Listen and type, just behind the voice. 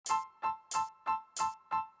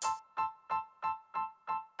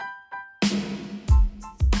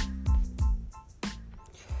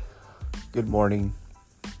Good morning.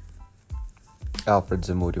 Alfred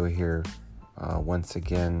Zamudio here. Once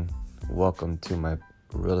again, welcome to my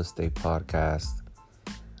real estate podcast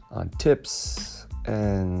on tips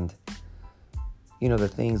and, the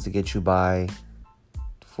things to get you by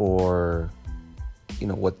for,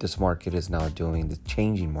 what this market is now doing, the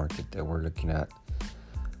changing market that we're looking at.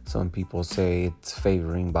 Some people say it's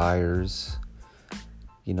favoring buyers.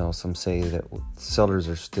 Some say that sellers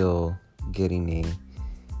are still getting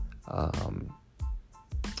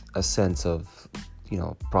a sense of,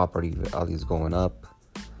 property values going up.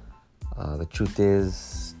 The truth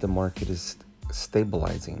is the market is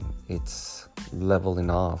stabilizing. It's leveling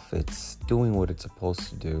off. It's doing what it's supposed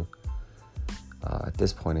to do at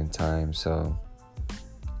this point in time. So,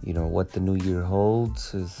 what the new year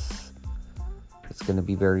holds it's going to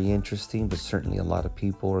be very interesting, but certainly a lot of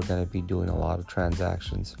people are going to be doing a lot of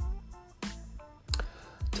transactions.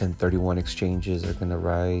 1031 exchanges are going to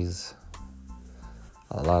rise.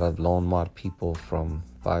 A lot of loan mod people from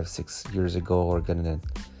 5-6 years ago are going to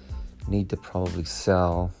need to probably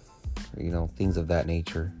sell, things of that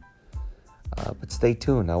nature. But stay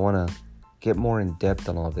tuned. I want to get more in depth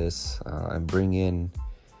on all this and bring in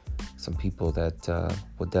some people that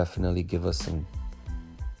will definitely give us some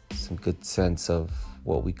good sense of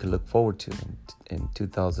what we could look forward to in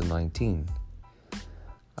 2019.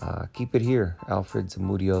 Keep it here. Alfred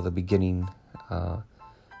Zamudio, the beginning.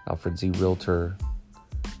 Alfred Z Realtor.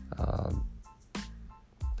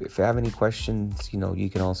 If you have any questions, you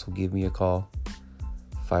can also give me a call.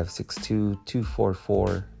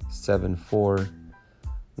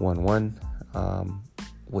 562-244-7411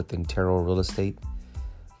 with Intero Real Estate.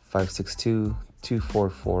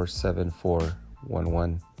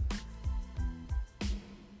 562-244-7411.